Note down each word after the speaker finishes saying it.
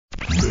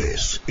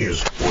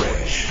is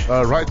Fresh.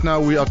 Right now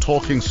we are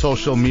talking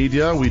social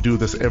media. We do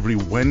this every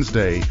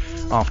Wednesday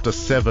after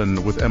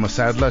 7 with Emma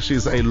Sadlier.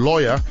 She's a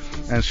lawyer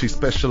and she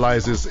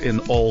specializes in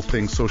all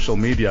things social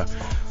media.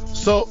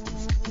 So,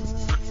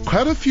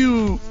 quite a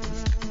few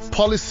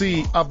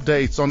policy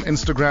updates on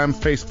Instagram,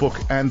 Facebook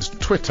and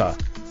Twitter.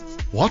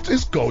 What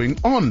is going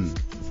on?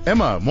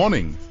 Emma,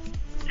 morning.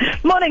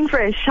 Morning,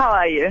 Fresh. How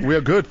are you? We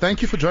are good.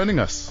 Thank you for joining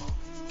us.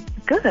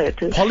 Good.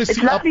 It's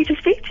lovely to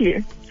speak to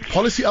you.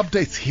 Policy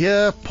updates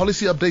here,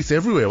 policy updates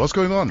everywhere. What's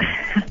going on?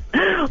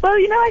 Well,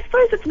 I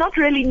suppose it's not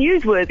really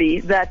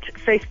newsworthy that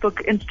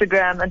Facebook,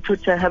 Instagram and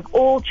Twitter have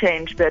all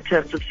changed their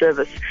terms of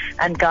service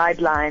and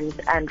guidelines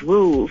and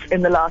rules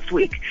in the last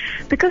week,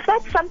 because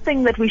that's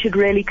something that we should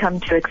really come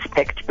to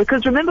expect.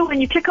 Because remember,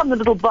 when you click on the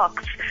little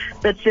box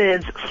that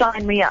says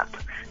sign me up,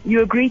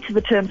 you agree to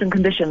the terms and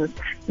conditions.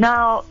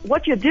 Now,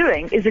 what you're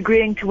doing is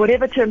agreeing to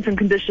whatever terms and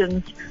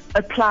conditions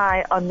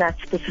apply on that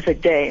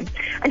specific day.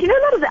 And a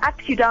lot of the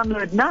apps you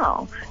download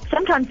now,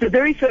 sometimes the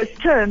very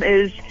first term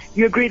is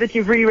you agree that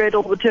you've reread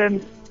all the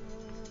terms.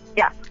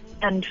 Yeah.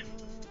 And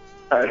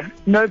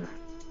no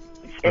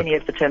any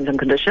of the terms and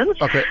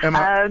conditions. Okay,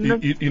 Emma,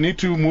 you need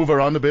to move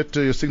around a bit.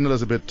 Your signal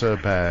is a bit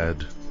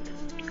bad.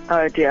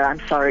 Oh, dear.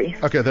 I'm sorry.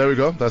 Okay, there we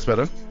go. That's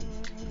better.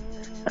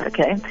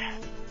 Okay.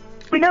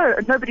 We know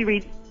nobody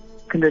reads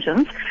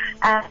conditions.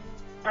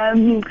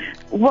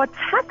 What's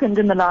happened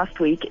in the last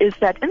week is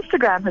that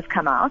Instagram has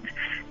come out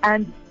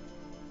and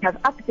have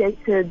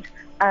updated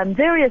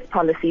various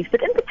policies,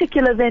 but in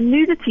particular their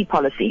nudity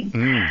policy.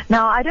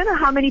 Now, I don't know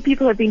how many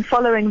people have been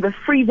following the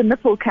Free the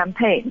Nipple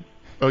campaign.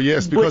 Oh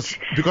yes, because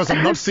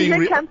I'm not seeing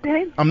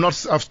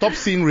I've stopped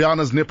seeing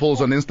Rihanna's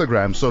nipples on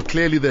Instagram, so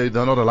clearly they're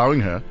not allowing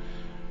her.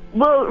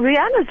 Well,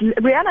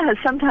 Rihanna has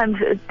sometimes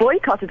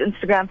boycotted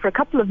Instagram for a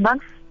couple of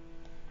months.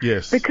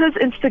 Yes. Because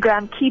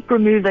Instagram keep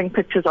removing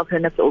pictures of her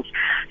nipples.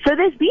 So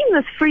there's been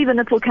this Free the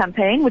Nipple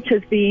campaign, which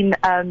has been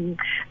a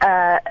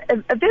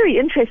very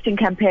interesting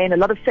campaign. A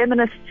lot of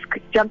feminists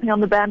jumping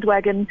on the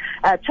bandwagon.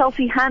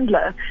 Chelsea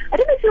Handler. I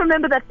don't know if you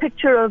remember that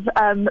picture of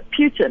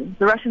Putin,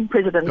 the Russian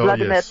president,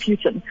 Vladimir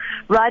Putin,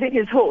 riding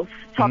his horse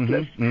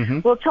topless.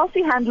 Well,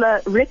 Chelsea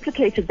Handler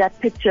replicated that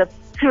picture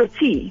to a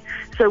T.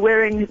 So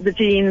wearing the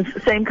jeans,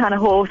 same kind of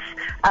horse,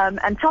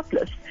 and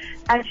topless.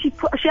 And she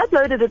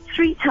uploaded it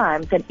 3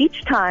 times, and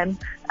each time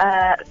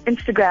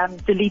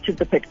Instagram deleted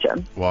the picture.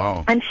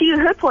 Wow. And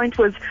her point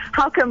was,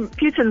 how come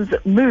Putin's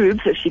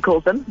boobs, as she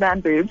called them,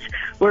 man boobs,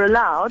 were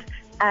allowed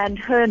and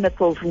her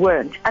nipples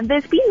weren't? And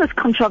there's been this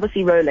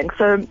controversy rolling.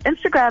 So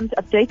Instagram's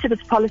updated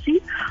its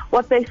policy.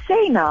 What they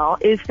say now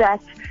is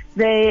that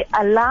they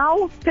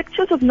allow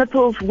pictures of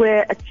nipples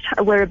where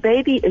a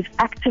baby is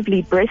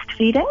actively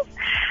breastfeeding,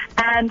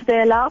 and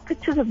they allow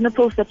pictures of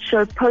nipples that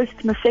show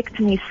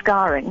post-mastectomy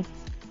scarring.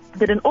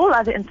 But in all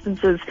other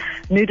instances,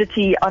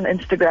 nudity on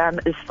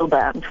Instagram is still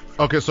banned.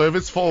 Okay, so if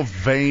it's for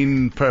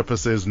vain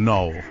purposes,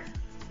 no.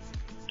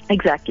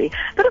 Exactly.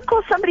 But of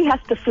course, somebody has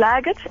to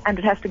flag it, and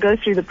it has to go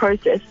through the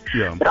process.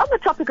 Yeah. But on the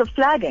topic of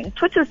flagging,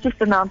 Twitter's just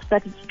announced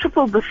that it's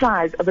tripled the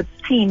size of its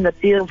team that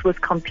deals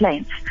with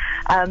complaints.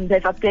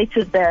 They've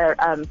updated their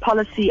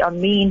policy on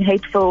mean,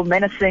 hateful,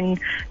 menacing,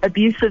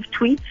 abusive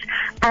tweets,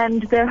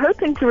 and they're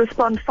hoping to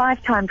respond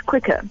 5 times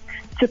quicker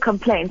to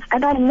complaints.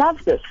 And I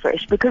love this,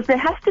 Fresh, because there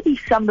has to be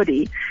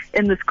somebody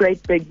in this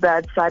great, big,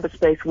 bad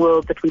cyberspace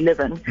world that we live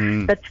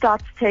in that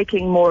starts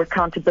taking more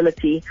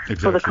accountability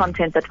for the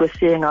content that we're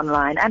seeing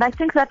online. And I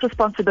think that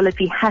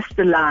responsibility has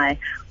to lie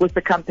with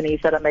the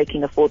companies that are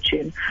making a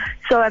fortune.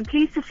 So I'm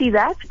pleased to see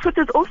that.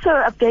 Twitter's also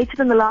updated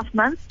in the last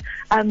month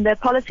their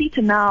policy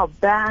to now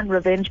ban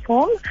revenge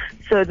porn.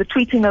 So the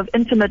tweeting of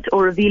intimate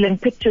or revealing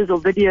pictures or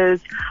videos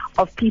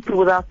of people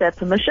without their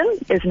permission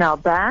is now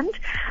banned.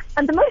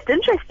 And the most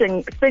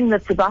interesting thing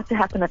that's about to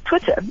happen at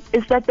Twitter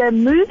is that they're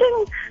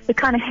moving the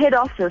kind of head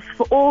office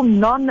for all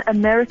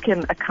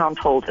non-American account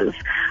holders,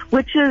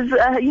 which is,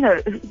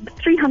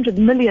 300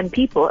 million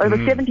people. Over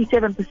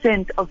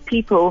 77% of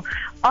people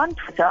on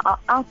Twitter are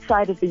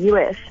outside of the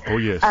U.S. Oh,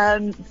 yes.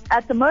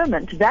 At the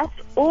moment, that's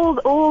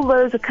all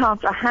those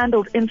accounts are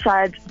handled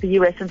inside the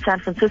U.S. in San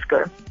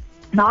Francisco.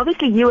 Now,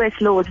 obviously, U.S.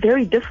 law is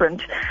very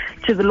different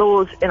to the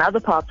laws in other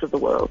parts of the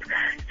world.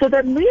 So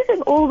they're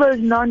moving all those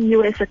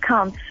non-U.S.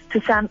 accounts to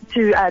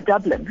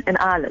Dublin in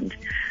Ireland.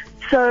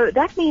 So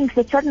that means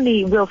that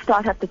suddenly we'll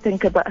start to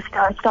think about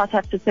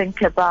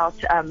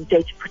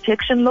data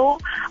protection law,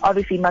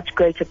 obviously much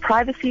greater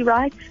privacy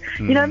rights.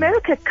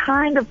 America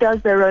kind of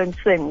does their own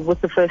thing with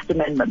the First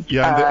Amendment.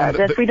 Yeah,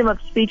 their freedom of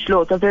speech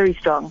laws are very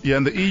strong. Yeah,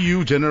 and the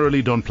EU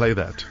generally don't play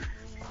that.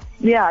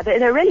 Yeah,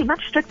 they're really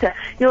much stricter.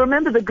 You'll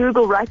remember the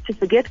Google Right to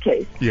Forget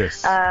case,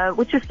 yes,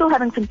 which is still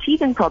having some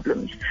teething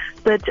problems.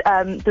 But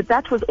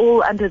that was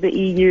all under the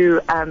EU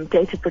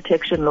data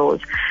protection laws.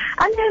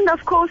 And then,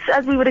 of course,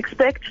 as we would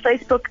expect,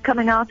 Facebook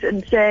coming out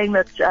and saying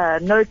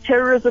that no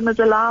terrorism is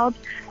allowed.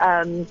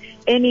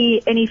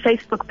 Any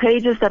Facebook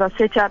pages that are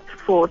set up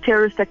for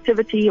terrorist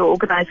activity or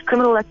organized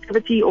criminal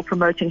activity or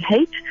promoting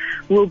hate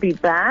will be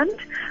banned.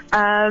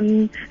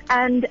 And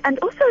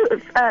also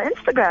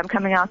Instagram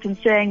coming out and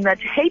saying that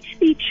hate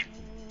speech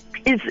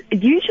is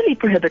usually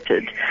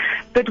prohibited.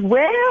 But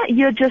where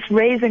you're just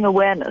raising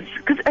awareness,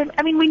 because,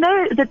 I mean, we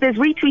know that there's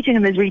retweeting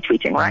and there's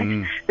retweeting,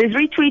 right? There's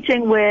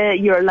retweeting where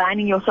you're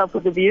aligning yourself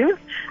with the view,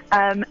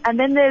 and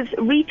then there's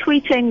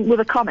retweeting with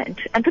a comment.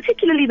 And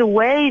particularly the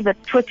way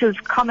that Twitter's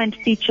quote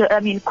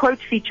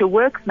feature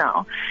works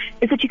now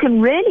is that you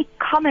can really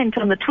comment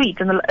on the tweet.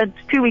 And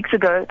 2 weeks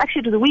ago,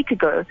 actually it was a week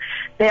ago,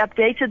 they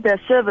updated their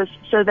service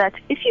so that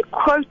if you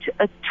quote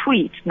a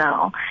tweet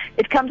now,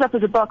 it comes up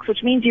as a box,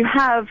 which means you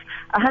have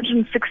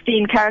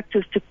 116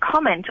 characters to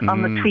comment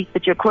on the tweet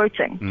that you're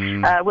quoting,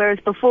 whereas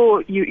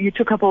before you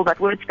took up all that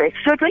word space.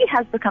 So it really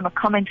has become a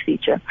comment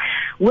feature.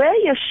 Where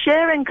you're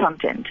sharing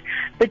content,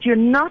 but you're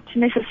not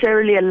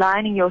necessarily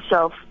aligning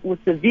yourself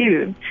with the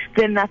view,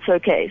 then that's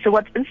okay. So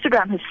what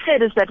Instagram has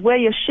said is that where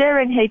you're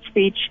sharing hate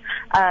speech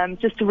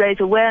just to raise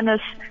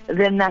awareness,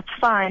 then that's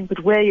fine.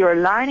 But where you're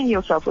aligning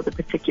yourself with a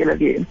particular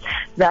view,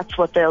 that's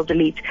what they'll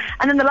delete.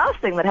 And then the last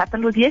thing that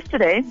happened was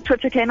yesterday,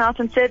 Twitter came out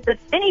and said that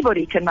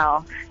anybody can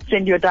now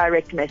send you a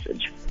direct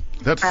message.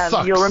 That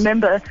sucks. You'll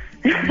remember.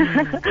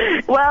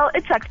 Well,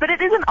 it sucks, but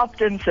it is an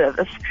opt-in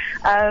service.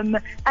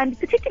 And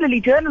particularly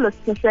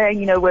journalists are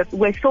saying,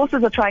 where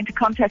sources are trying to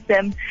contact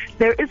them,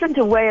 there isn't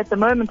a way at the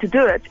moment to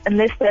do it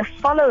unless they're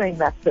following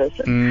that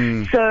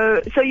person.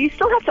 So you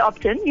still have to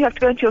opt in. You have to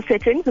go into your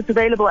settings. It's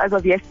available as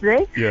of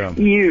yesterday. Yeah.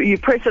 You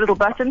press a little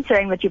button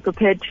saying that you're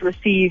prepared to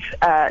receive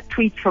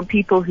tweets from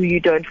people who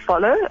you don't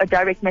follow,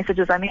 direct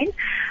messages, I mean.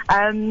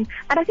 And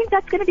I think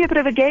that's going to be a bit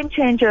of a game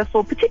changer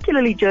for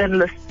particularly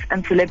journalists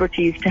and celebrities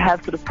to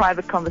have sort of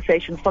private conversations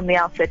from the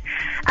outset.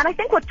 And I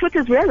think what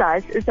Twitter's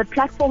realized is that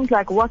platforms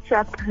like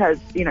WhatsApp has,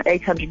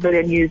 800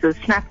 million users,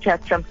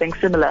 Snapchat, something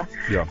similar.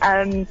 Yeah.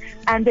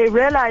 And they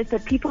realize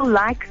that people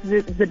like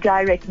the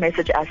direct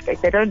message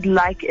aspect. They don't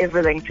like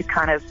everything to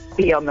kind of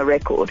be on the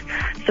record.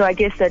 So I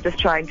guess they're just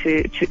trying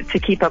to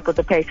keep up with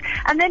the pace.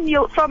 And then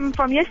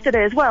from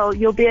yesterday as well,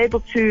 you'll be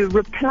able to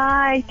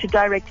reply to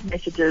direct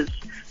messages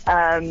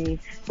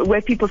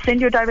where people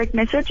send you a direct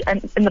message,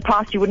 and in the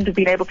past you wouldn't have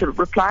been able to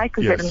reply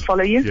because they didn't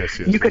follow you. Yes.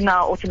 You can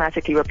now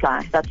automatically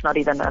reply. That's not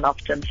even an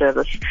opt-in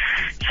service.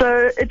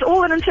 So it's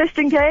all an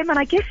interesting game, and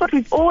I guess what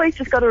we've always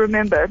just got to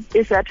remember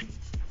is that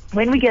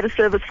when we get a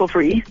service for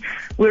free,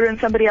 we're in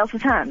somebody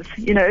else's hands.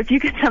 If you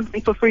get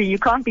something for free, you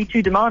can't be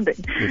too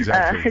demanding.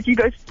 Exactly. If you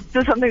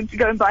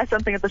go and buy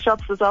something at the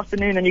shops this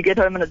afternoon and you get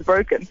home and it's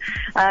broken,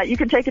 you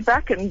can take it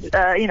back and,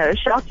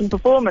 shout and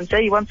perform and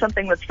say you want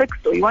something that's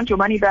fixed or you want your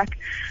money back.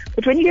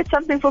 But when you get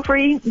something for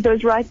free,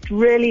 those rights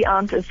really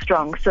aren't as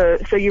strong. So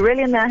you're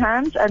really in their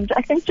hands, and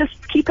I think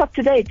just keep up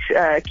to date.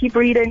 Keep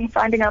reading,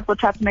 finding out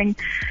what's happening,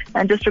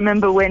 and just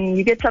remember when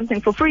you get something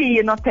for free,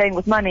 you're not paying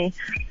with money,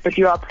 but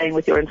you are paying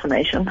with your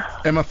information.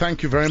 Emma,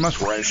 thank you very much.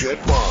 Fresh at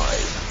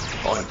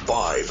 5 on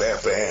 5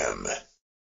 FM.